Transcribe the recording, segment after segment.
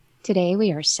Today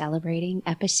we are celebrating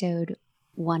episode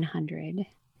 100.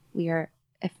 We are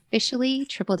officially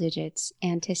triple digits,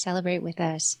 and to celebrate with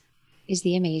us is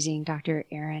the amazing Dr.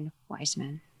 Erin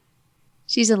Wiseman.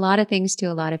 She's a lot of things to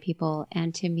a lot of people,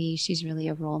 and to me, she's really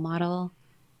a role model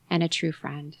and a true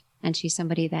friend. And she's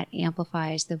somebody that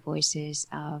amplifies the voices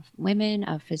of women,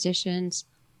 of physicians,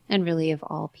 and really of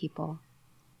all people.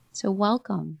 So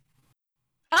welcome.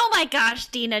 Oh my gosh,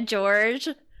 Dina George.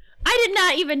 I did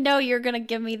not even know you were going to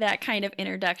give me that kind of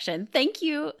introduction. Thank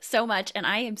you so much. And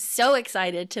I am so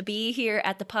excited to be here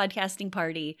at the podcasting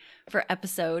party for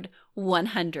episode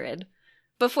 100.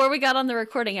 Before we got on the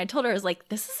recording, I told her, I was like,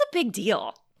 this is a big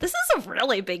deal. This is a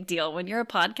really big deal when you're a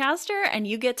podcaster and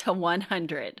you get to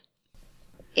 100.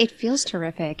 It feels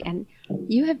terrific. And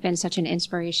you have been such an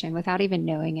inspiration without even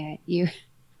knowing it. You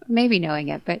maybe knowing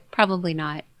it, but probably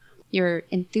not. Your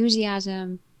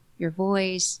enthusiasm, your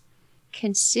voice,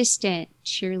 consistent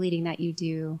cheerleading that you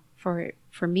do for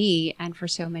me and for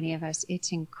so many of us,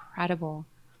 it's incredible.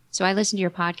 So I listen to your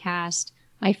podcast.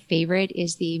 My favorite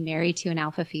is the Married to an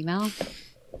Alpha Female.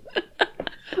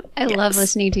 I love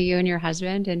listening to you and your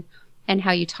husband and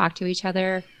how you talk to each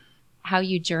other, how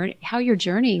you're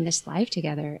journeying this life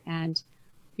together and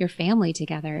your family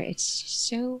together. It's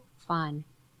so fun.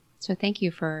 So thank you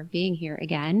for being here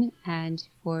again and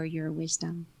for your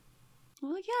wisdom.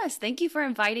 Well, yes. Thank you for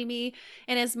inviting me.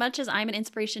 And as much as I'm an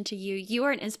inspiration to you, you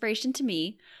are an inspiration to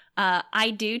me. I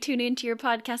do tune into your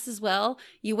podcast as well.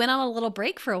 You went on a little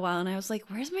break for a while and I was like,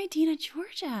 where's my Dina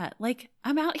George at? Like,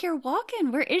 I'm out here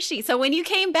walking. Where is she? So when you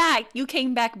came back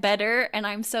better. And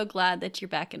I'm so glad that you're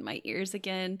back in my ears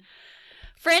again.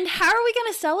 Friend, how are we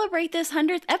going to celebrate this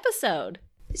 100th episode?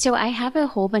 So I have a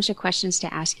whole bunch of questions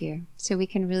to ask you so we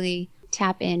can really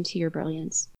tap into your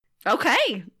brilliance.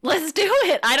 Okay, let's do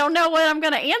it. I don't know what I'm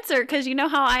going to answer because you know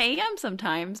how I am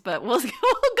sometimes, but we'll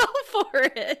go for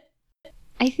it.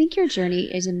 I think your journey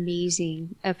is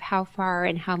amazing of how far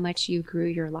and how much you grew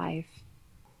your life.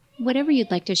 Whatever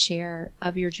you'd like to share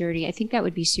of your journey, I think that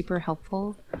would be super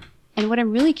helpful. And what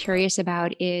I'm really curious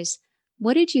about is,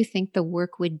 what did you think the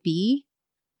work would be?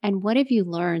 And what have you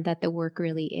learned that the work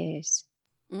really is?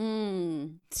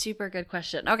 Super good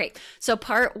question. Okay, so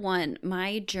part one,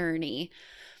 my journey.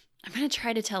 I'm going to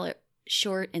try to tell it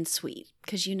short and sweet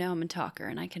because you know I'm a talker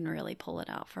and I can really pull it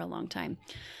out for a long time.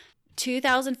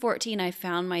 2014, I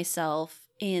found myself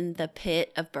in the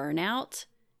pit of burnout,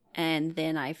 and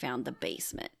then I found the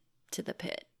basement to the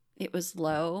pit. It was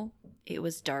low, it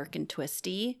was dark and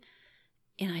twisty,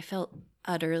 and I felt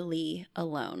utterly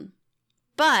alone.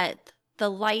 But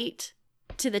the light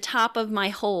to the top of my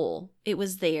hole, it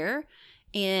was there,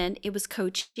 and it was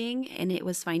coaching, and it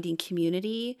was finding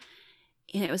community,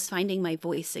 and it was finding my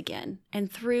voice again.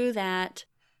 And through that,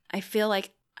 I feel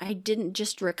like I didn't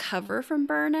just recover from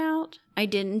burnout. I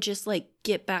didn't just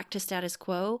get back to status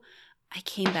quo. I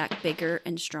came back bigger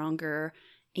and stronger,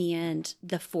 and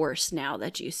the force now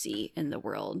that you see in the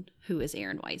world, who is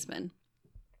Erin Wiseman.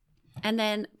 And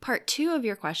then part two of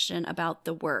your question about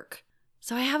the work.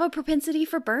 So I have a propensity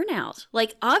for burnout.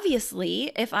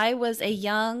 Obviously, if I was a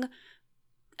young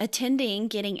attending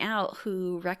getting out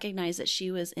who recognized that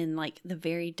she was in the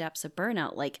very depths of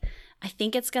burnout, I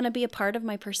think it's going to be a part of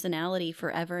my personality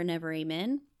forever and ever,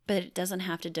 amen, but it doesn't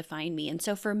have to define me. And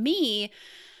so for me,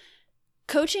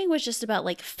 coaching was just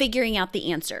about figuring out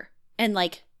the answer. And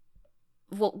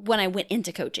when I went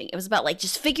into coaching, it was about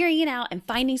just figuring it out and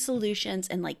finding solutions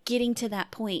and getting to that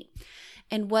point.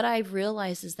 And what I've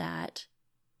realized is that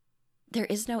there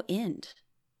is no end.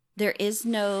 There is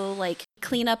no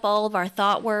clean up all of our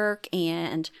thought work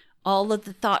and all of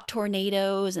the thought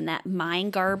tornadoes and that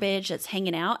mind garbage that's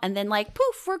hanging out. And then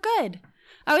poof, we're good.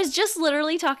 I was just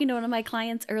literally talking to one of my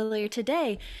clients earlier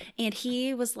today, and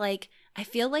he was like, I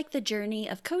feel like the journey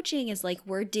of coaching is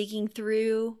we're digging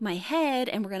through my head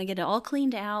and we're going to get it all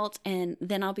cleaned out and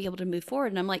then I'll be able to move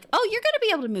forward. And I'm like, oh, you're going to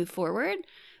be able to move forward.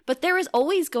 But there is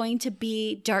always going to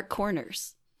be dark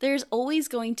corners. There's always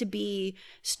going to be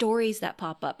stories that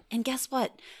pop up. And guess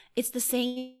what? It's the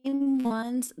same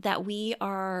ones that we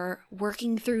are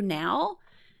working through now.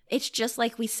 It's just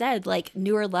like we said,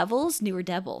 newer levels, newer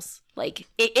devils.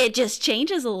 It just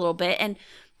changes a little bit.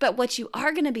 But what you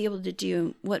are going to be able to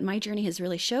do, what my journey has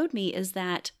really showed me, is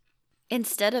that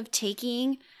instead of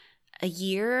taking a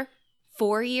year,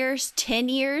 4 years, 10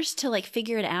 years to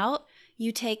figure it out,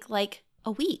 you take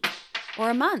a week or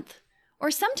a month. Or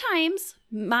sometimes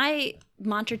my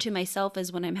mantra to myself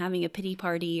is when I'm having a pity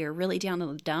party or really down in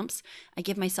the dumps, I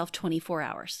give myself 24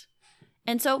 hours.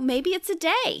 And so maybe it's a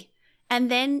day. And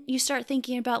then you start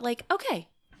thinking about okay,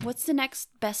 what's the next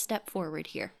best step forward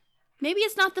here? Maybe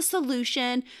it's not the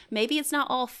solution. Maybe it's not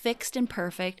all fixed and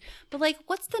perfect, but like,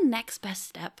 what's the next best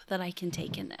step that I can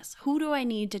take in this? Who do I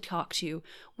need to talk to?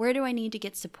 Where do I need to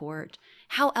get support?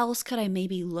 How else could I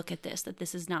maybe look at this, that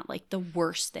this is not like the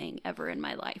worst thing ever in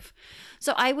my life?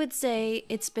 So I would say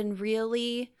it's been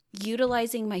really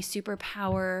utilizing my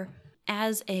superpower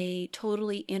as a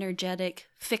totally energetic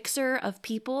fixer of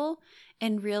people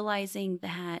and realizing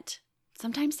that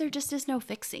sometimes there just is no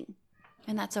fixing,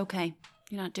 and that's okay.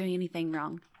 You're not doing anything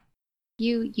wrong.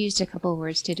 You used a couple of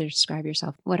words to describe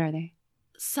yourself. What are they?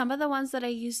 Some of the ones that I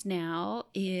use now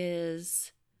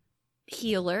is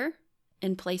healer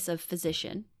in place of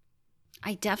physician.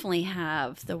 I definitely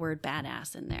have the word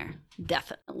badass in there.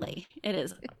 Definitely. It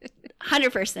is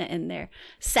 100% in there.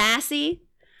 Sassy.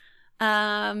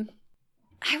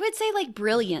 I would say like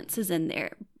brilliance is in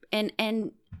there.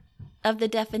 And of the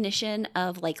definition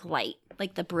of like light,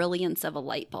 like the brilliance of a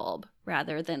light bulb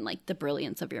rather than like the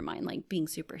brilliance of your mind, like being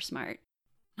super smart.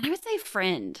 And I would say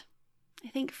friend. I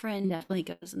think friend definitely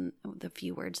goes in the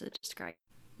few words that describe.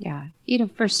 Yeah.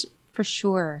 For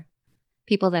sure,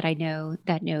 people that I know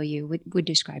that know you would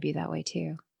describe you that way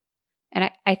too. And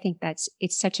I think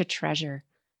it's such a treasure.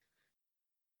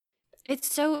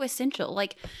 It's so essential.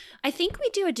 Like, I think we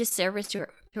do a disservice to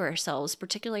ourselves,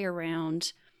 particularly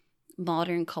around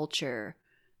modern culture.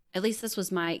 At least this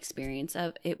was my experience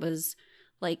of it. Was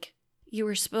like you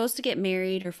were supposed to get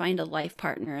married or find a life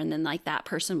partner, and then like that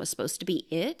person was supposed to be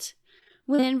it.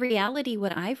 When in reality,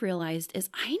 what I've realized is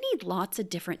I need lots of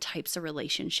different types of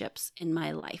relationships in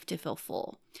my life to feel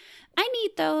full. I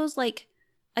need those like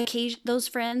those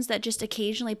friends that just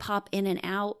occasionally pop in and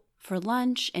out for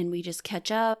lunch and we just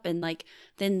catch up, and like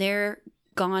then they're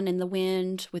gone in the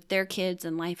wind with their kids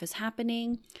and life is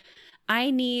happening. I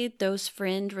need those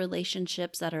friend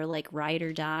relationships that are like ride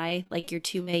or die, like your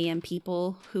 2 a.m.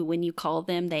 people who, when you call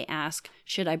them, they ask,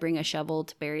 should I bring a shovel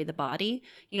to bury the body?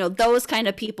 You know, those kind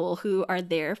of people who are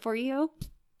there for you.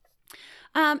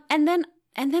 And then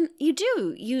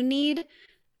you need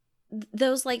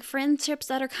those like friendships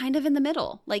that are kind of in the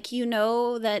middle. Like, you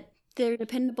know, that they're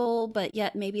dependable, but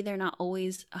yet maybe they're not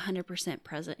always 100%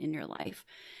 present in your life.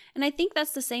 And I think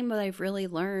that's the same what I've really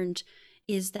learned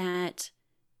is that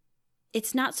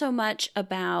it's not so much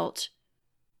about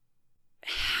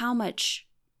how much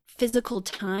physical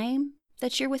time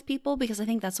that you're with people, because I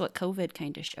think that's what COVID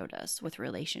kind of showed us with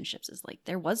relationships is like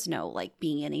there was no like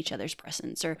being in each other's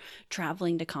presence or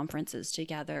traveling to conferences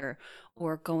together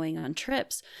or going on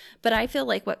trips. But I feel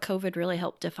like what COVID really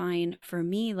helped define for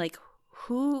me, like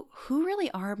who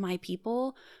really are my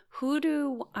people? Who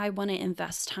do I want to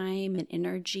invest time and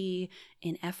energy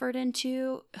and effort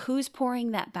into? Who's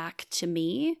pouring that back to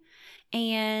me?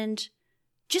 And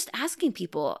just asking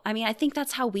people. I mean, I think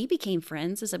that's how we became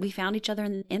friends, is that we found each other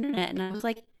on the internet. And I was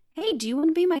like, hey, do you want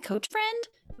to be my coach friend?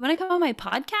 You want to come on my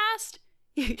podcast?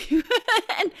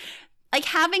 And like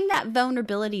having that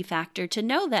vulnerability factor to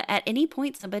know that at any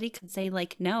point somebody could say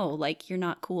like, no, like you're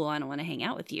not cool. I don't want to hang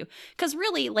out with you. Because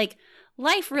really, like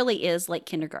life really is like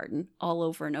kindergarten all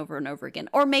over and over and over again,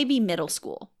 or maybe middle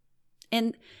school.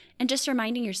 And just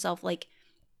reminding yourself, like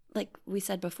we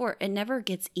said before, it never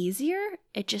gets easier.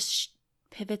 It just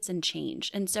pivots and change.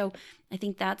 And so I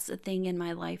think that's the thing in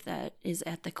my life that is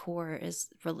at the core is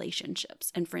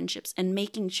relationships and friendships and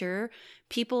making sure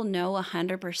people know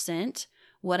 100%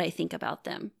 what I think about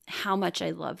them, how much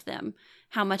I love them,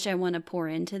 how much I want to pour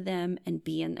into them and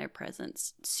be in their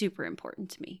presence. Super important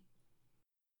to me.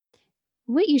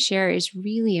 What you share is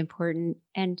really important,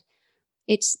 and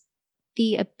it's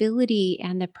the ability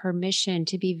and the permission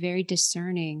to be very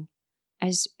discerning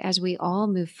as we all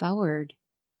move forward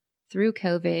through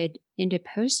COVID into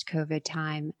post-COVID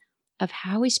time of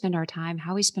how we spend our time,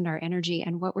 how we spend our energy,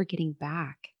 and what we're getting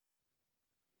back.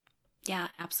 Yeah,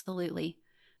 absolutely.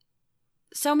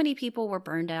 So many people were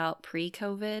burned out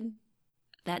pre-COVID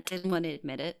that didn't want to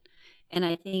admit it. And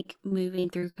I think moving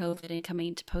through COVID and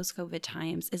coming to post-COVID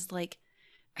times is like,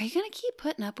 are you going to keep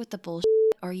putting up with the bullshit,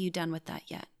 or are you done with that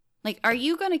yet? Like, are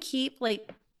you going to keep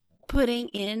like putting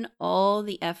in all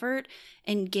the effort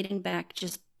and getting back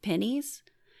just pennies?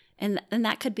 And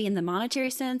that could be in the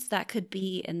monetary sense, that could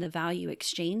be in the value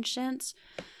exchange sense,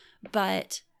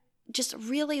 but just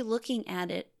really looking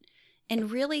at it and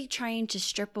really trying to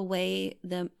strip away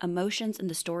the emotions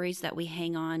and the stories that we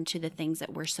hang on to the things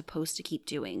that we're supposed to keep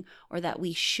doing or that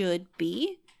we should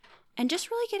be, and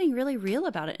just really getting really real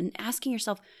about it and asking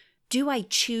yourself, do I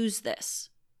choose this?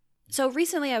 So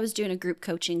recently I was doing a group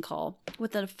coaching call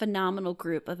with a phenomenal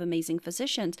group of amazing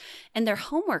physicians, and their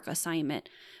homework assignment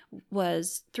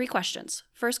was 3 questions.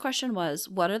 First question was,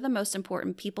 what are the most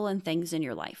important people and things in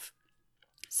your life?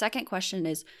 Second question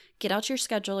is get out your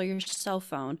schedule or your cell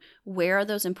phone. Where are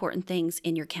those important things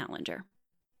in your calendar?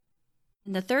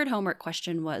 And the third homework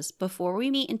question was before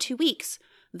we meet in 2 weeks,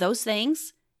 those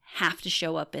things have to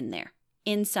show up in there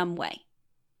in some way.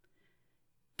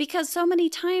 Because so many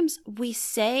times we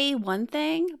say one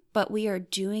thing, but we are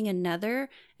doing another,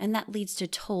 and that leads to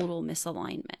total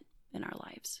misalignment in our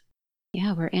lives.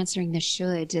 Yeah, we're answering the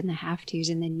shoulds and the have tos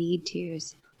and the need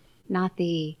tos, not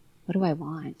the what do I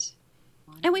want?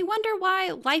 And we wonder why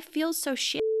life feels so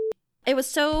shit. It was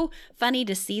so funny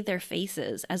to see their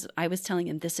faces as I was telling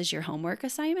them this is your homework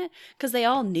assignment, because they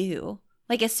all knew.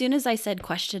 Like as soon as I said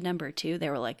question number 2, they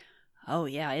were like, oh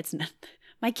yeah, it's not.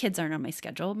 My kids aren't on my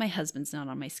schedule. My husband's not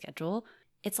on my schedule.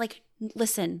 It's like,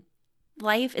 listen,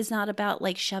 life is not about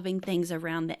like shoving things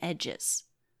around the edges.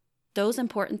 Those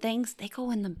important things, they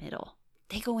go in the middle.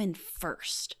 They go in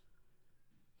first.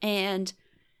 And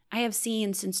I have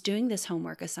seen since doing this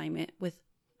homework assignment with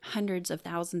hundreds of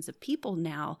thousands of people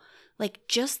now, like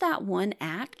just that one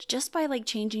act, just by like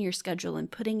changing your schedule and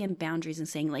putting in boundaries and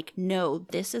saying like, no,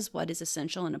 this is what is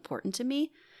essential and important to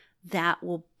me, that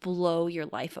will blow your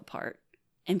life apart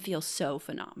and feel so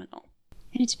phenomenal.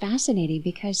 And it's fascinating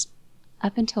because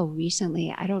up until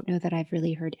recently, I don't know that I've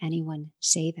really heard anyone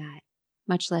say that,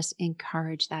 much less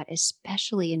encourage that,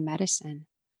 especially in medicine.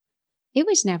 It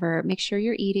was never make sure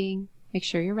you're eating, make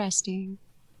sure you're resting.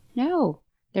 No,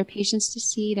 there are patients to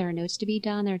see, there are notes to be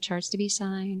done, there are charts to be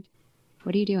signed.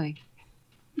 What are you doing?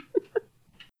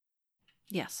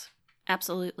 Yes,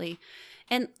 absolutely.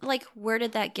 And like, where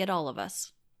did that get all of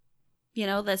us? You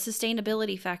know, the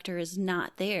sustainability factor is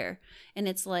not there. And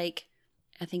it's like,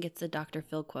 I think it's a Dr.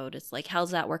 Phil quote. It's like,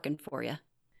 how's that working for you?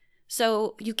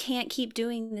 So you can't keep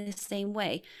doing the same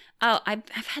way. Oh, I've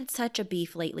had such a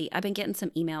beef lately. I've been getting some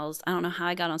emails. I don't know how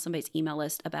I got on somebody's email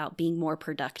list about being more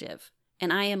productive.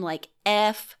 And I am like,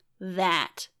 F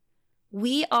that.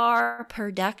 We are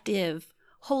productive.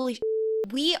 Holy shit.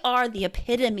 We are the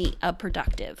epitome of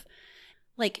productive.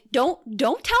 Like, don't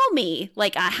tell me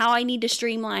like how I need to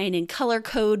streamline and color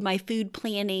code my food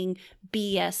planning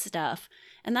BS stuff.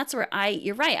 And that's where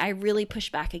you're right. I really push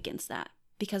back against that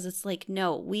because it's like,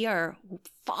 no, we are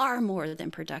far more than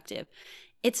productive.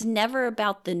 It's never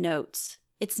about the notes.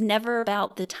 It's never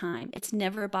about the time. It's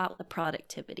never about the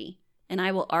productivity. And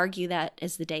I will argue that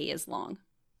as the day is long.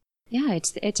 Yeah,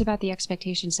 it's about the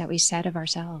expectations that we set of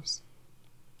ourselves.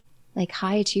 Like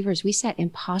high achievers, we set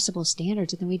impossible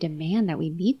standards and then we demand that we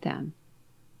meet them.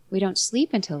 We don't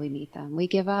sleep until we meet them. We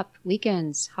give up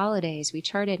weekends, holidays. We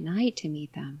chart at night to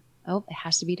meet them. Oh, it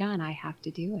has to be done. I have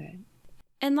to do it.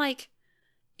 And like,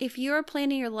 if you're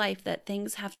planning your life that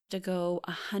things have to go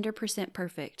 100%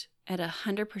 perfect at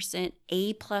 100%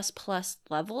 A++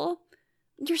 level,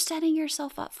 you're setting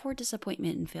yourself up for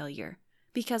disappointment and failure.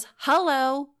 Because,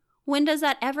 hello, when does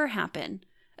that ever happen?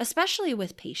 Especially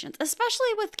with patients,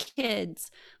 especially with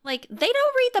kids. Like, they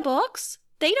don't read the books.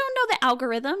 They don't know the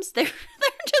algorithms. They're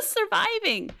just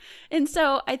surviving. And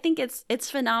so I think it's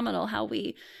phenomenal how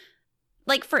we,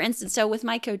 like, for instance, so with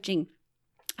my coaching,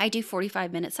 I do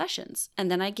 45-minute sessions, and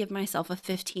then I give myself a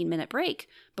 15-minute break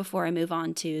before I move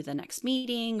on to the next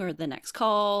meeting or the next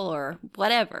call or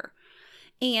whatever.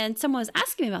 And someone was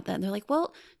asking me about that, and they're like,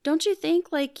 well, don't you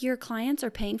think, like, your clients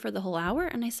are paying for the whole hour?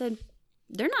 And I said,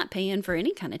 they're not paying for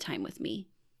any kind of time with me.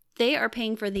 They are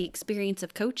paying for the experience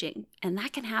of coaching, and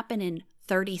that can happen in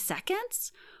 30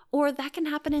 seconds, or that can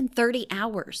happen in 30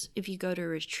 hours if you go to a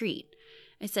retreat.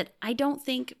 I said, I don't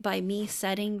think by me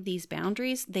setting these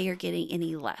boundaries, they are getting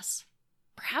any less.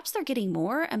 Perhaps they're getting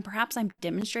more, and perhaps I'm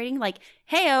demonstrating like,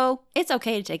 hey-oh, it's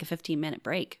okay to take a 15-minute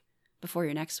break before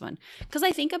your next one. Because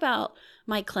I think about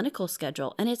my clinical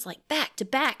schedule, and it's like back to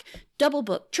back, double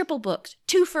booked, triple booked,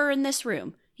 twofer in this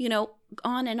room, you know,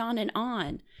 on and on and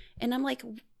on. And I'm like,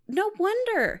 no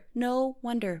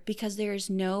wonder, because there's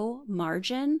no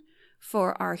margin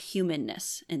for our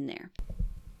humanness in there.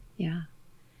 Yeah.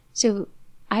 So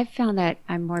I've found that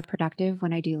I'm more productive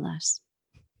when I do less.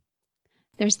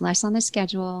 There's less on the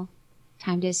schedule,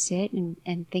 time to sit and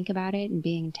think about it and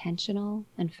be intentional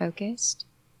and focused,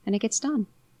 and it gets done.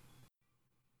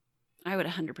 I would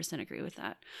 100% agree with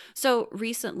that. So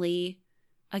recently,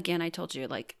 again, I told you,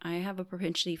 like, I have a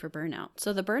propensity for burnout.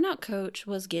 So the burnout coach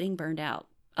was getting burned out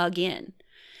again.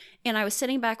 And I was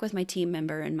sitting back with my team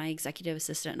member and my executive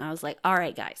assistant, and I was like, all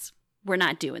right, guys, we're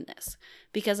not doing this.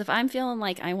 Because if I'm feeling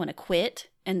like I want to quit,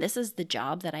 and this is the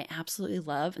job that I absolutely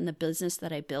love and the business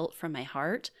that I built from my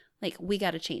heart, like, we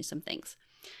got to change some things.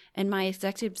 And my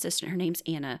executive assistant, her name's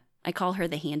Anna. I call her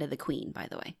the hand of the queen, by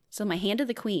the way. So my hand of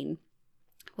the queen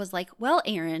was like, well,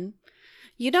 Erin,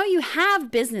 you know, you have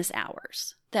business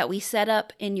hours that we set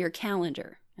up in your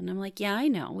calendar. And I'm like, yeah, I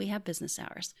know. We have business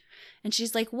hours. And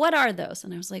she's like, what are those?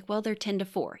 And I was like, well, they're 10 to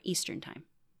 4 Eastern time.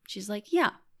 She's like,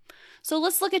 yeah. So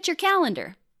let's look at your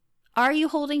calendar. Are you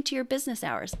holding to your business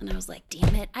hours? And I was like,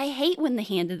 damn it. I hate when the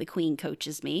hand of the queen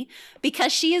coaches me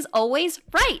because she is always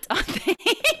right on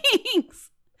things.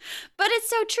 But it's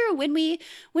so true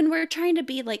when we're trying to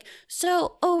be like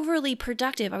so overly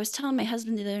productive. I was telling my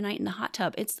husband the other night in the hot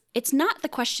tub, it's not the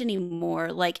question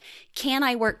anymore like, can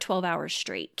I work 12 hours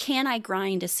straight? Can I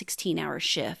grind a 16-hour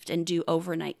shift and do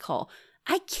overnight call?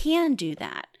 I can do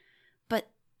that. But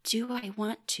do I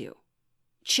want to?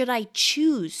 Should I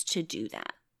choose to do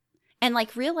that? And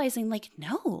like realizing like,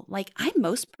 no, like I'm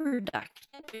most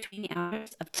productive between the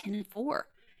hours of 10 and 4.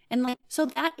 And like, so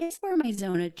that is where my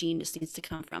zone of genius needs to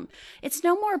come from. It's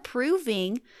no more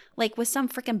proving like with some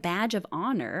freaking badge of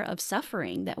honor of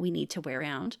suffering that we need to wear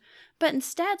around. But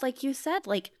instead, like you said,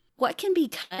 like what can be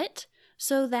cut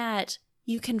so that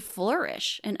you can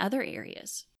flourish in other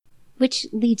areas? Which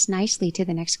leads nicely to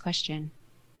the next question.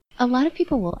 A lot of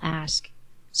people will ask,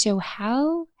 so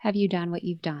how have you done what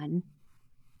you've done?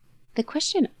 The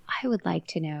question I would like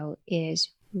to know is,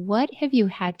 what have you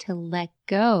had to let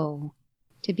go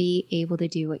to be able to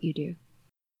do what you do?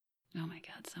 Oh my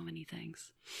God, so many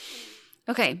things.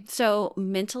 Okay, so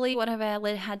mentally, what have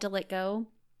I had to let go?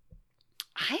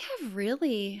 I have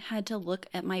really had to look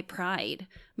at my pride,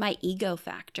 my ego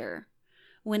factor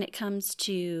when it comes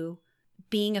to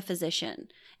being a physician.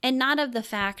 And not of the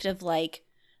fact of like,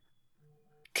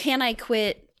 can I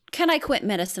quit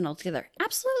medicine altogether?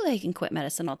 Absolutely, I can quit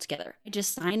medicine altogether. I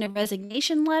just sign a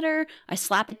resignation letter. I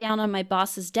slap it down on my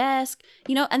boss's desk,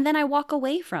 and then I walk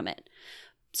away from it.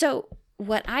 So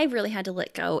what I really had to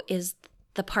let go is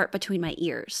the part between my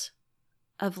ears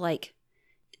of like,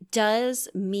 does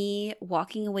me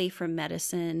walking away from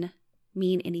medicine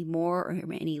mean any more or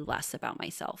any less about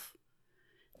myself?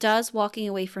 Does walking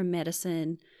away from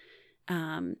medicine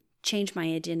change my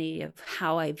identity of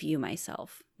how I view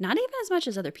myself? Not even as much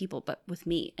as other people, but with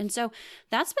me. And so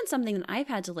that's been something that I've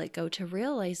had to let go to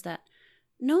realize that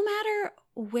no matter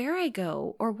where I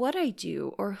go or what I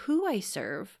do or who I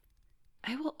serve,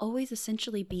 I will always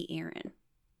essentially be Erin.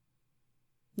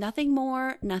 Nothing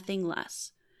more, nothing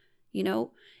less.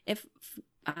 If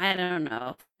I don't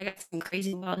know, I got some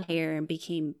crazy wild hair and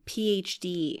became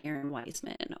PhD Erin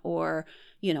Weisman or,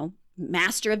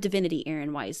 Master of Divinity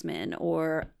Erin Weisman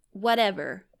or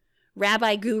whatever,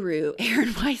 Rabbi Guru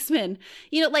Erin Weisman,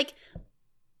 like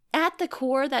at the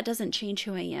core, that doesn't change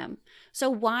who I am. So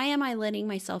why am I letting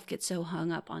myself get so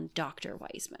hung up on Dr.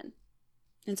 Weisman?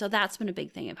 And so that's been a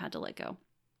big thing I've had to let go.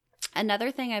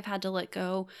 Another thing I've had to let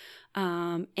go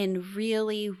and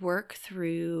really work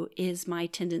through is my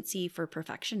tendency for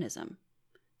perfectionism.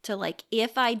 To like,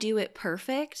 if I do it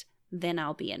perfect, then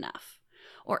I'll be enough.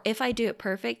 Or if I do it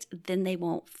perfect, then they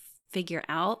won't figure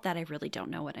out that I really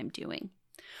don't know what I'm doing.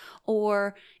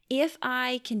 Or if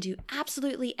I can do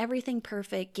absolutely everything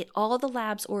perfect, get all the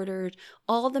labs ordered,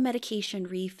 all the medication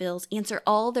refills, answer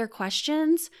all their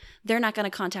questions, they're not going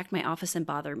to contact my office and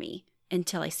bother me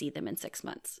until I see them in 6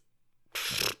 months.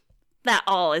 That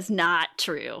all is not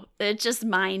true. It's just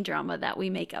mind drama that we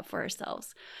make up for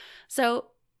ourselves. So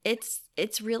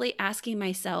it's really asking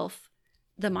myself,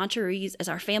 the mantra we use as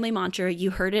our family mantra,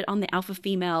 you heard it on the Alpha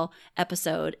Female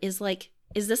episode, is like,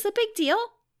 is this a big deal?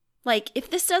 Like, if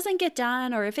this doesn't get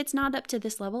done or if it's not up to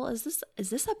this level, is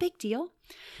this a big deal?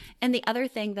 And the other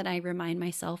thing that I remind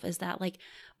myself is that like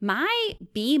my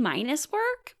B-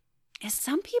 work is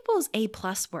some people's A+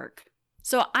 work.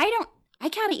 So I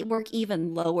can't work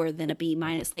even lower than a B-.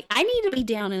 Like I need to be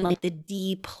down in like the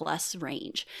D+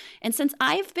 range. And since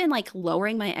I've been like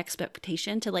lowering my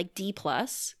expectation to like D+,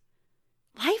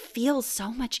 life feels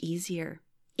so much easier.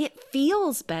 It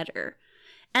feels better.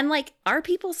 And like, are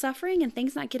people suffering and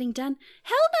things not getting done?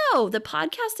 Hell no. The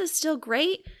podcast is still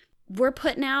great. We're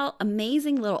putting out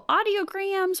amazing little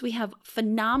audiograms. We have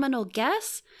phenomenal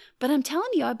guests. But I'm telling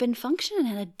you, I've been functioning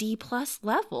at a D+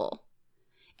 level.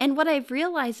 And what I've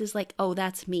realized is like, oh,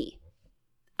 that's me.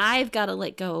 I've got to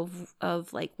let go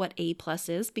of like what A+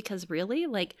 is, because really,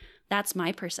 like, that's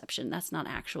my perception. That's not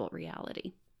actual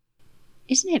reality.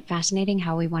 Isn't it fascinating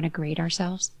how we want to grade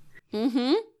ourselves?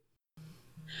 Mm-hmm.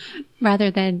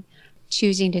 Rather than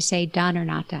choosing to say done or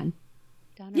not done.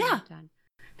 Done or not done.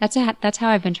 That's how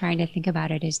I've been trying to think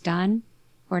about it, is done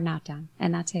or not done.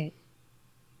 And that's it.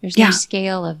 There's no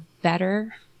scale of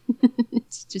better.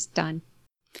 It's just done.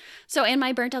 So in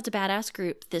my Burnt Out to Badass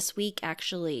group this week,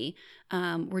 actually,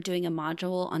 we're doing a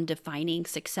module on defining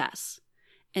success.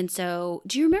 And so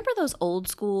do you remember those old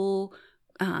school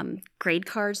grade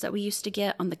cards that we used to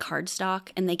get on the card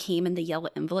stock, and they came in the yellow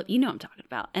envelope. You know what I'm talking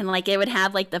about. And like it would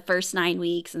have like the first 9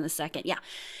 weeks and the second. Yeah.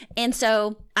 And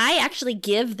so I actually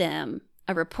give them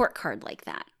a report card like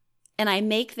that. And I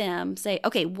make them say,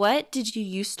 okay, what did you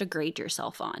used to grade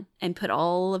yourself on? And put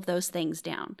all of those things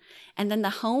down. And then the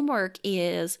homework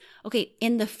is, okay,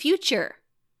 in the future,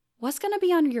 what's going to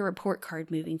be on your report card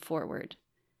moving forward?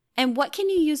 And what can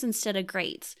you use instead of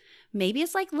grades? Maybe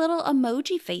it's like little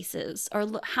emoji faces, or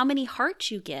how many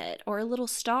hearts you get, or little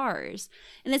stars.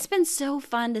 And it's been so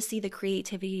fun to see the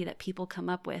creativity that people come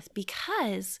up with,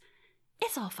 because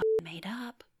it's all fucking made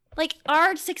up. Like,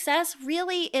 our success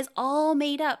really is all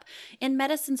made up. In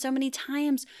medicine, so many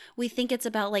times we think it's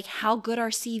about like how good our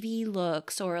CV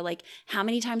looks, or like how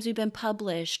many times we've been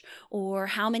published, or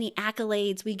how many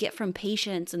accolades we get from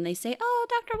patients. And they say, oh,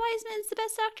 Dr. Wiseman's the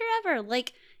best doctor ever.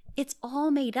 Like, it's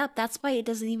all made up. That's why it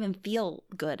doesn't even feel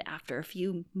good after a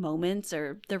few moments,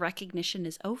 or the recognition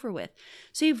is over with.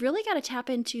 So you've really got to tap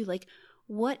into like,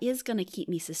 what is going to keep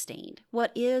me sustained?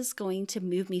 What is going to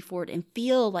move me forward and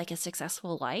feel like a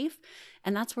successful life?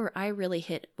 And that's where I really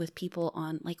hit with people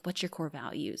on like, what's your core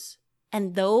values?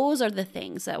 And those are the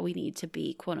things that we need to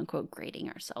be, quote unquote, grading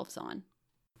ourselves on.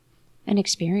 And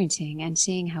experiencing and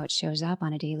seeing how it shows up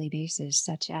on a daily basis,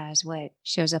 such as what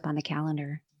shows up on the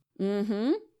calendar.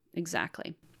 Mm-hmm.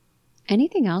 Exactly.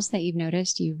 Anything else that you've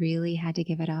noticed you really had to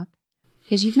give it up?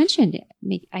 Because you've mentioned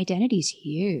identity's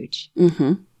huge.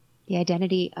 Mm-hmm. The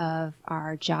identity of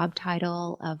our job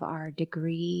title, of our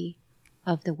degree,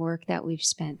 of the work that we've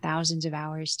spent thousands of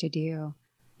hours to do,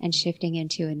 and shifting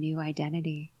into a new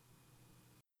identity.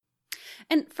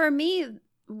 And for me,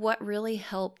 what really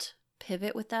helped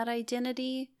pivot with that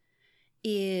identity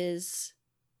is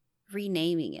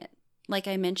renaming it. Like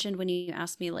I mentioned, when you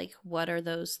asked me, like, what are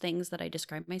those things that I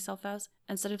describe myself as?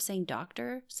 Instead of saying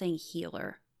doctor, saying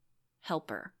healer,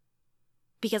 helper.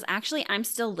 Because actually, I'm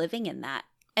still living in that.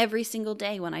 Every single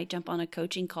day when I jump on a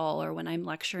coaching call, or when I'm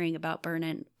lecturing about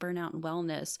burnout and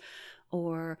wellness,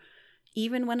 or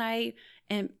even when I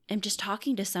am just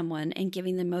talking to someone and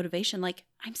giving them motivation, like,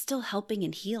 I'm still helping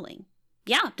and healing.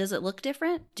 Yeah. Does it look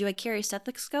different? Do I carry a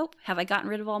stethoscope? Have I gotten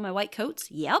rid of all my white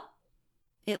coats? Yep.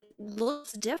 It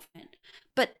looks different,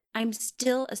 but I'm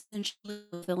still essentially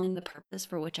fulfilling the purpose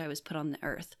for which I was put on the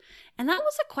earth. And that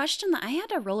was a question that I had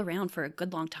to roll around for a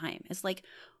good long time. It's like,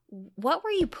 what were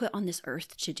you put on this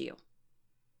earth to do?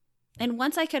 And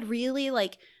once I could really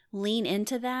like lean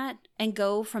into that and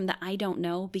go from the I don't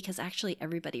know, because actually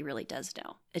everybody really does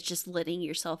know. It's just letting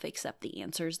yourself accept the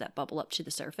answers that bubble up to the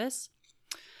surface.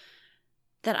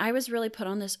 That I was really put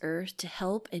on this earth to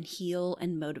help and heal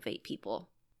and motivate people.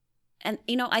 And,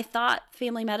 you know, I thought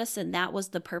family medicine, that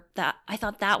was I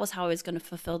thought that was how I was going to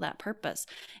fulfill that purpose.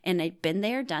 And I'd been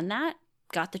there, done that,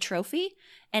 got the trophy.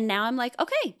 And now I'm like,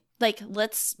 okay, like,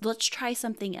 let's try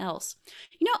something else.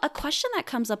 You know, a question that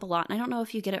comes up a lot, and I don't know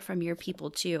if you get it from your people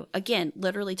too. Again,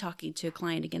 literally talking to a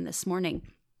client again this morning.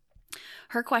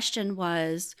 Her question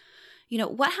was, you know,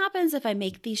 what happens if I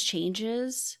make these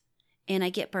changes and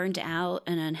I get burned out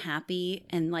and unhappy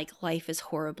and like life is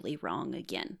horribly wrong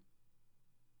again?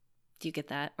 Do you get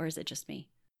that? Or is it just me?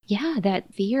 Yeah,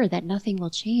 that fear that nothing will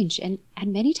change. And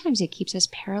many times it keeps us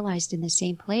paralyzed in the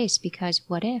same place, because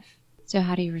what if? So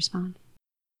how do you respond?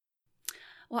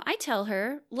 Well, I tell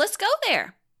her, let's go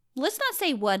there. Let's not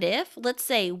say what if. Let's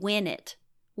say when it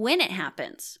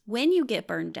happens, when you get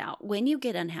burned out, when you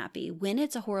get unhappy, when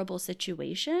it's a horrible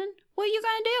situation, what are you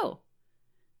going to do?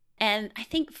 And I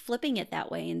think flipping it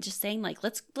that way and just saying like,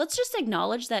 let's just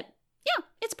acknowledge that, yeah,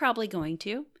 it's probably going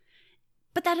to.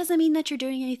 But that doesn't mean that you're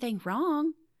doing anything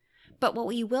wrong. But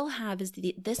what you will have is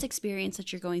this experience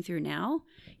that you're going through now.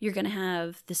 You're going to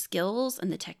have the skills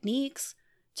and the techniques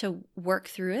to work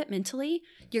through it mentally.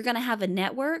 You're going to have a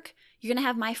network. You're going to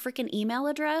have my freaking email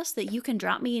address that you can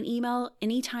drop me an email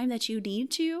anytime that you need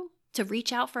to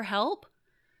reach out for help.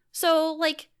 So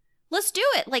like, let's do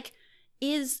it. Like,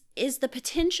 is the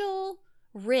potential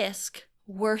risk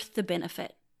worth the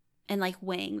benefit? And like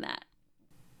weighing that.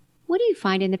 What do you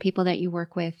find in the people that you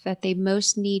work with that they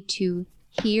most need to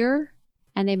hear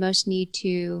and they most need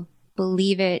to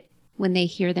believe it when they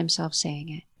hear themselves saying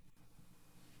it?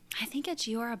 I think it's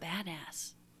you're a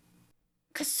badass.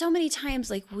 Because so many times,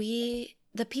 like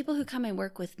the people who come and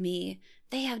work with me,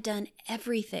 they have done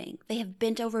everything. They have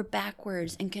bent over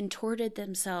backwards and contorted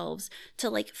themselves to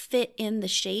like fit in the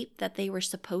shape that they were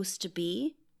supposed to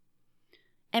be.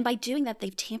 And by doing that,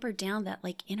 they've tampered down that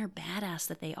like inner badass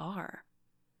that they are.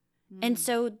 And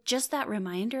so just that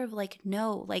reminder of like,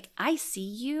 no, like I see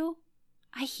you,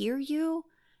 I hear you,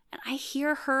 and I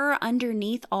hear her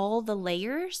underneath all the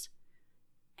layers,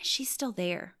 and she's still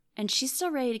there. and she's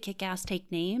still ready to kick ass,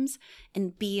 take names,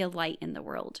 and be a light in the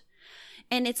world.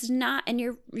 And it's not, and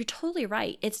you're totally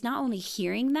right. It's not only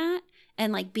hearing that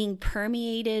and like being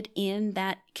permeated in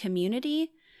that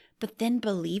community, but then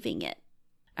believing it.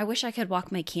 I wish I could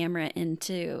walk my camera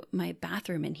into my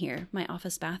bathroom in here, my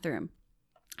office bathroom.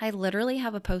 I literally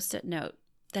have a Post-it note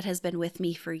that has been with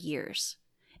me for years.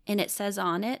 And it says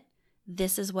on it,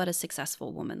 this is what a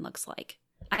successful woman looks like.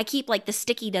 I keep like the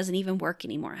sticky doesn't even work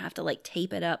anymore. I have to like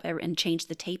tape it up and change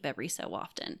the tape every so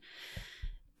often.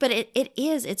 But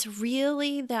it's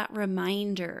really that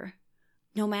reminder,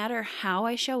 no matter how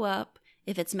I show up,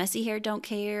 if it's messy hair, don't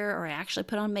care, or I actually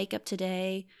put on makeup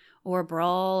today, or a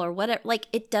brawl, or whatever, like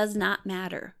it does not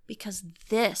matter, because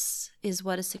this is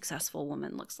what a successful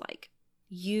woman looks like.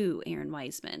 You, Aaron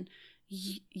Wiseman,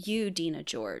 you, Dina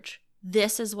George,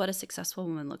 this is what a successful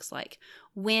woman looks like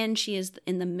when she is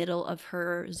in the middle of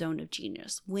her zone of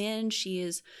genius, when she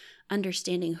is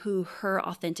understanding who her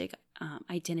authentic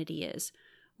identity is,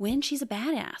 when she's a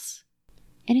badass.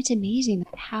 And it's amazing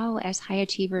how, as high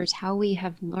achievers, how we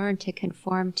have learned to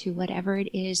conform to whatever it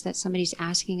is that somebody's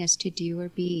asking us to do or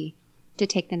be, to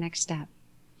take the next step.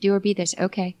 Do or be this.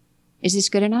 Okay. Is this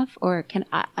good enough? Or can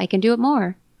I can do it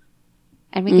more?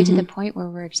 And we get to the point where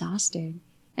we're exhausted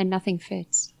and nothing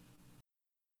fits.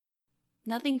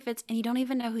 Nothing fits, and you don't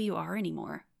even know who you are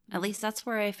anymore. At least that's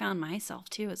where I found myself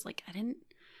too. It's like I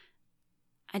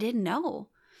didn't know.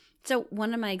 So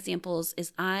one of my examples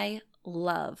is I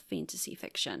love fantasy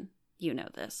fiction. You know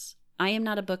this. I am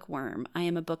not a bookworm. I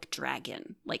am a book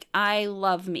dragon. Like, I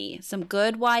love me some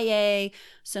good YA,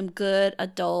 some good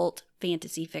adult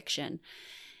fantasy fiction.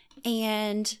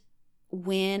 And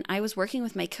when I was working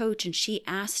with my coach and she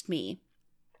asked me,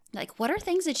 like, what are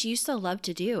things that you still love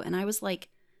to do? And I was like,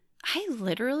 I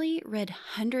literally read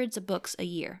hundreds of books a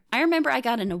year. I remember I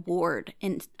got an award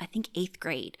in, I think, 8th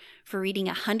grade for reading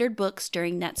 100 books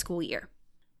during that school year.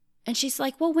 And she's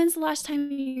like, well, when's the last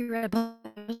time you read a book?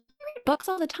 I read books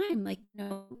all the time. Like,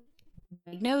 no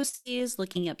diagnoses,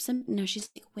 looking up some. No, she's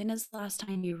like, when is the last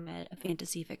time you read a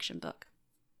fantasy fiction book?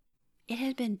 It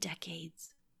had been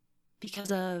decades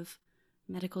because of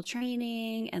medical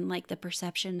training and like the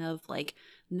perception of like,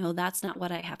 no, that's not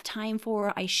what I have time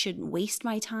for. I shouldn't waste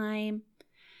my time.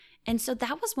 And so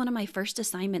that was one of my first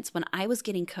assignments when I was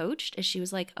getting coached, is she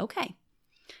was like, okay,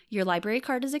 your library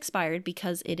card is expired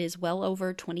because it is well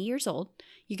over 20 years old.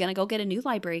 You're going to go get a new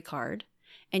library card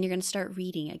and you're going to start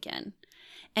reading again.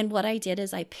 And what I did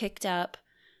is I picked up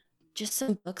just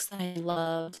some books that I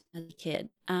loved as a kid.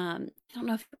 I don't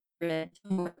know if you read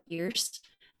More Years.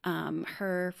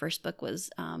 Her first book was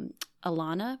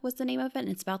Alana was the name of it, and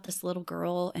it's about this little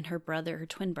girl and her brother, her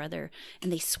twin brother,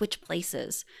 and they switch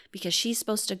places because she's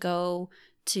supposed to go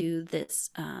to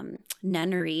this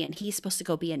nunnery and he's supposed to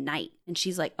go be a knight, and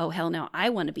she's like, oh hell no, I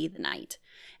want to be the knight.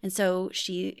 And so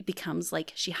she becomes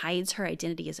like, she hides her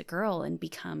identity as a girl and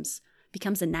becomes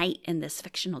a knight in this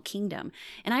fictional kingdom.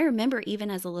 And I remember even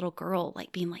as a little girl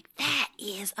like being like, that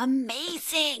is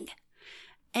amazing.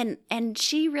 And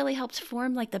she really helped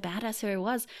form like the badass who I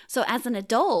was. So as an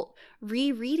adult,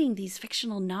 rereading these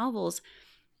fictional novels,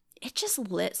 it just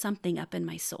lit something up in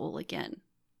my soul again.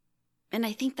 And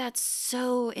I think that's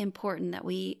so important, that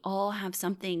we all have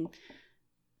something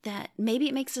that maybe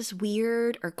it makes us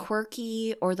weird or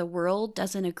quirky, or the world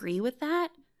doesn't agree with that,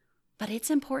 but it's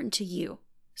important to you.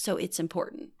 So it's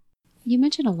important. You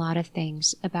mentioned a lot of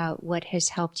things about what has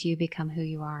helped you become who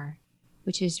you are,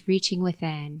 which is reaching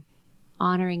within,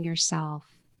 honoring yourself,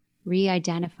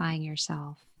 re-identifying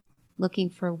yourself, looking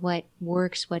for what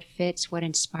works, what fits, what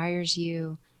inspires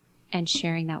you, and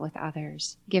sharing that with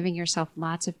others, giving yourself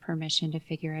lots of permission to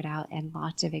figure it out and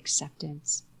lots of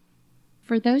acceptance.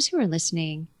 For those who are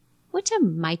listening, what's a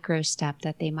micro step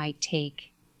that they might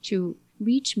take to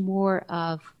reach more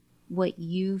of what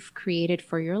you've created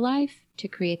for your life, to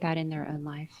create that in their own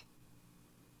life?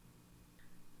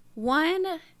 One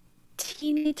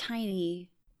teeny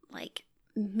tiny, like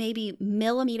maybe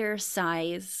millimeter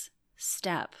size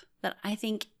step that I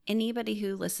think anybody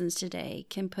who listens today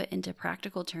can put into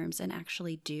practical terms and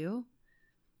actually do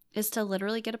is to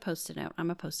literally get a Post-it note.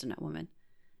 I'm a Post-it note woman.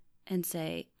 And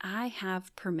say, I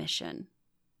have permission.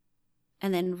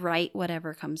 And then write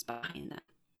whatever comes behind that.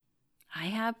 I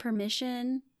have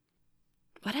permission,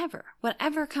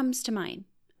 whatever comes to mind.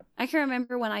 I can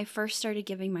remember when I first started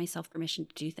giving myself permission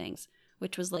to do things,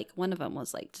 which was like, one of them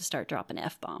was like to start dropping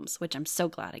F-bombs, which I'm so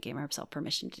glad I gave myself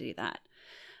permission to do that.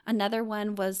 Another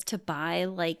one was to buy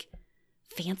like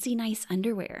fancy, nice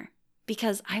underwear,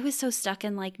 because I was so stuck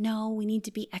in like, no, we need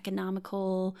to be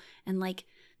economical, and like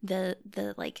the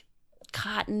like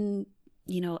cotton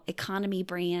economy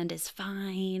brand is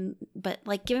fine, but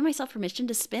like giving myself permission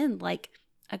to spend like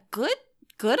a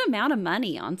good amount of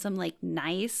money on some like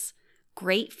nice,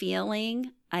 great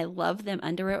feeling, I love them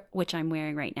underwear, which I'm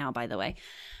wearing right now, by the way,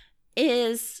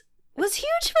 was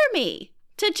huge for me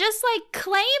to just like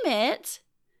claim it,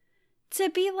 to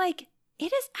be like,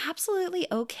 it is absolutely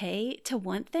okay to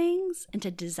want things and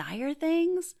to desire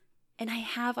things. And I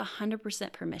have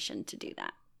 100% permission to do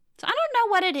that. So I don't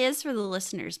know what it is for the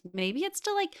listeners. Maybe it's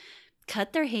to like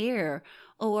cut their hair,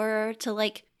 or to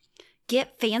like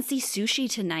get fancy sushi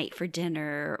tonight for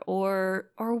dinner,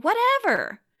 or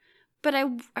whatever. But I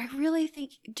really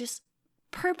think just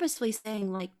purposefully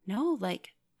saying like, no, like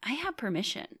I have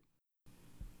permission.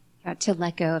 To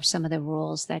let go of some of the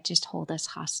rules that just hold us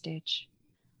hostage.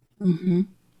 Mm-hmm.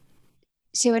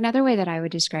 So another way that I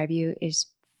would describe you is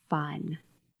fun.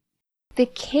 The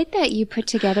kit that you put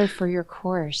together for your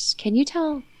course, can you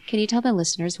tell the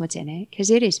listeners what's in it? Because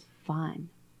it is fun.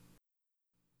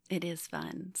 It is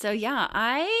fun. So yeah,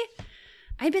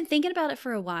 I've been thinking about it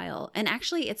for a while, and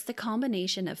actually it's the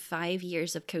combination of 5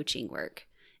 years of coaching work.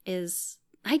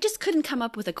 I just couldn't come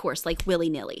up with a course like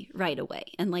willy-nilly right away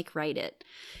and like write it.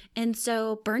 And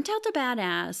so Burnt Out to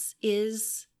Badass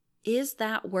is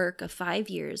that work of 5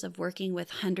 years of working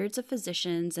with hundreds of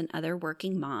physicians and other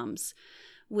working moms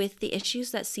with the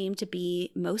issues that seem to be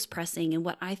most pressing and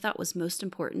what I thought was most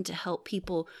important to help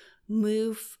people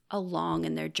move along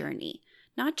in their journey.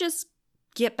 Not just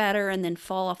get better and then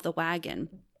fall off the wagon,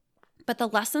 but the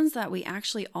lessons that we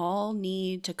actually all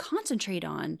need to concentrate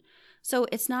on. So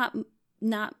it's not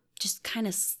just kind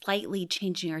of slightly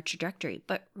changing our trajectory,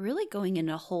 but really going in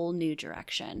a whole new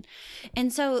direction.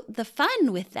 And so the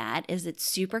fun with that is it's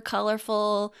super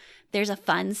colorful. There's a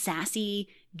fun, sassy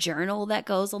journal that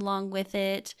goes along with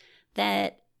it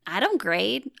that I don't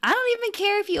grade. I don't even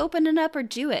care if you open it up or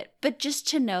do it, but just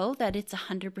to know that it's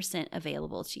 100%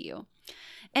 available to you.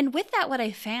 And with that, what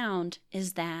I found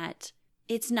is that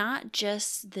it's not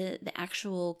just the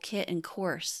actual kit and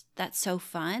course that's so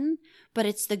fun, but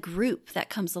it's the group that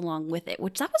comes along with it,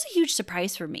 which that was a huge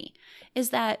surprise for me,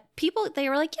 is that people, they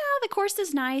were like, yeah, the course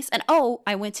is nice. And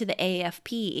I went to the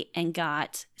AAFP and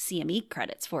got CME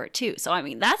credits for it too. So, I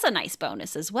mean, that's a nice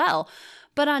bonus as well.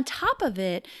 But on top of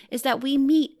it is that we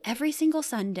meet every single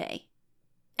Sunday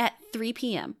at 3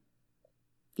 p.m.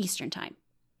 Eastern time.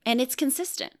 And it's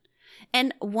consistent.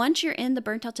 And once you're in the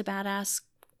Burnt Out to Badass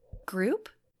group,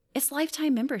 it's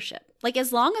lifetime membership. Like,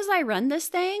 as long as I run this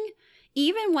thing,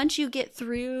 even once you get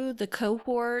through the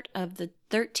cohort of the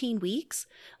 13 weeks,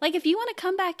 like if you want to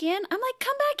come back in, I'm like,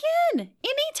 come back in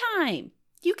anytime.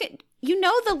 You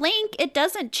know the link, it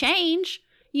doesn't change.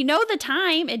 You know the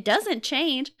time, it doesn't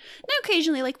change. Now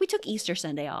occasionally, like we took Easter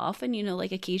Sunday off and,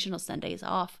 like occasional Sundays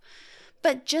off.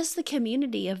 But just the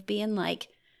community of being like,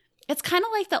 it's kind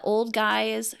of like the old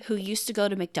guys who used to go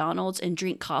to McDonald's and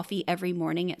drink coffee every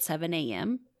morning at 7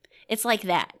 a.m. It's like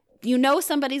that. You know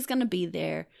somebody's going to be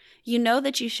there. You know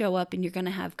that you show up and you're going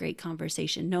to have great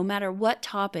conversation, no matter what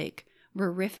topic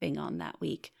we're riffing on that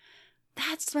week.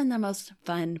 That's been the most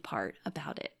fun part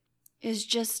about it, is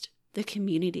just the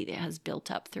community that has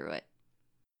built up through it.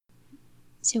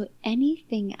 So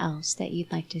anything else that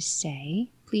you'd like to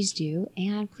say, please do.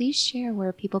 And please share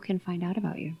where people can find out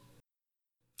about you.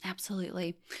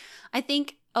 Absolutely. I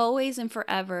think always and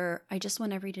forever, I just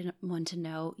want everyone to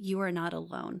know you are not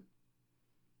alone.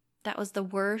 That was the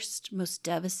worst, most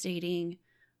devastating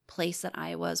place that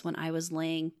I was when I was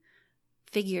laying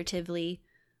figuratively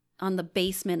on the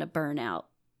basement of burnout,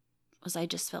 was I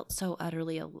just felt so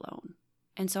utterly alone.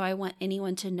 And so I want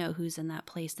anyone to know who's in that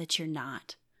place that you're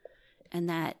not. And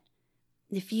that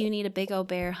if you need a big old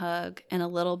bear hug and a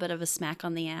little bit of a smack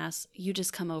on the ass, you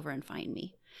just come over and find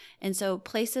me. And so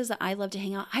places that I love to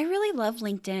hang out, I really love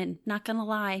LinkedIn, not gonna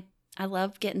lie. I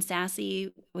love getting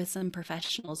sassy with some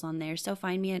professionals on there. So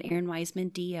find me at Erin Wiseman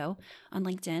DO on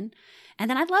LinkedIn. And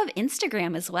then I love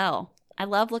Instagram as well. I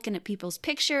love looking at people's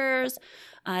pictures.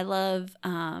 I love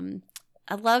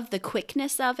the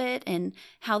quickness of it and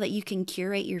how that you can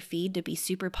curate your feed to be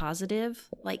super positive.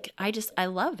 Like, I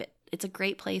love it. It's a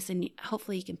great place, and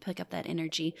hopefully you can pick up that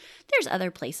energy. There's other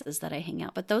places that I hang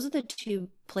out, but those are the two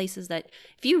places that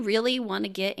if you really want to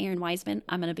get Erin Wiseman,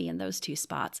 I'm going to be in those two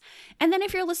spots. And then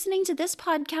if you're listening to this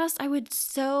podcast, I would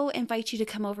so invite you to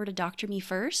come over to Dr. Me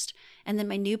First. And then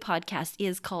my new podcast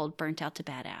is called Burnt Out to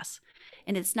Badass.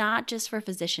 And it's not just for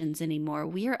physicians anymore.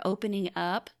 We are opening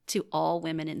up to all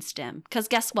women in STEM. Because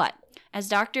guess what? As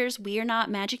doctors, we are not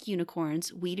magic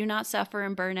unicorns. We do not suffer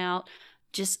and burn out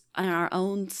just in our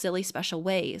own silly special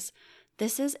ways.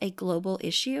 This is a global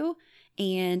issue,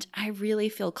 And I really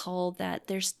feel called that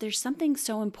there's something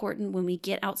so important when we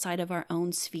get outside of our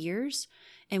own spheres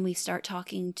and we start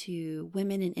talking to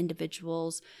women and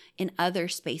individuals in other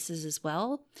spaces as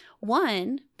well.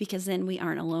 One, because then we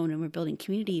aren't alone and we're building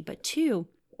community. But two,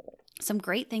 some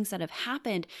great things that have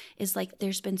happened is like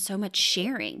there's been so much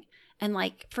sharing. And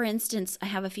like, for instance, I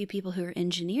have a few people who are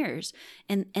engineers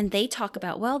and they talk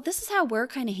about, well, this is how we're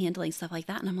kind of handling stuff like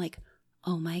that. And I'm like,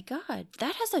 oh my God,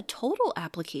 that has a total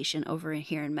application over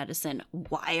here in medicine.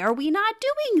 Why are we not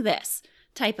doing this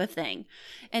type of thing?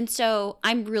 And so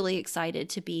I'm really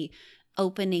excited to be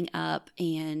opening up,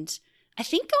 and I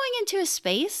think going into a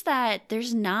space that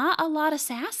there's not a lot of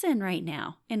sass in right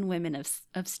now in women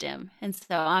of STEM. And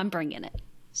so I'm bringing it.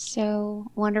 So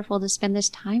wonderful to spend this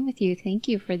time with you. Thank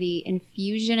you for the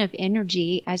infusion of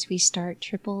energy as we start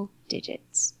triple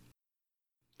digits.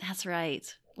 That's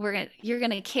right. You're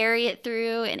gonna carry it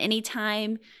through, and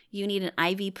anytime you need an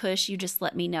IV push, you just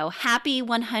let me know. Happy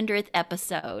 100th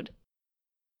episode.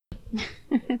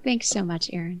 Thanks so much,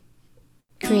 Erin.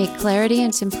 Create clarity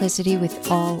and simplicity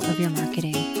with all of your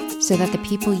marketing so that the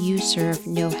people you serve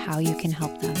know how you can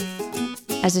help them.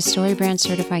 As a StoryBrand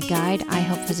certified guide, I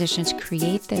help physicians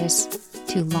create this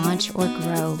to launch or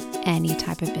grow any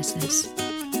type of business.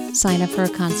 Sign up for a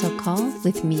consult call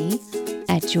with me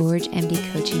at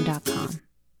georgemdcoaching.com.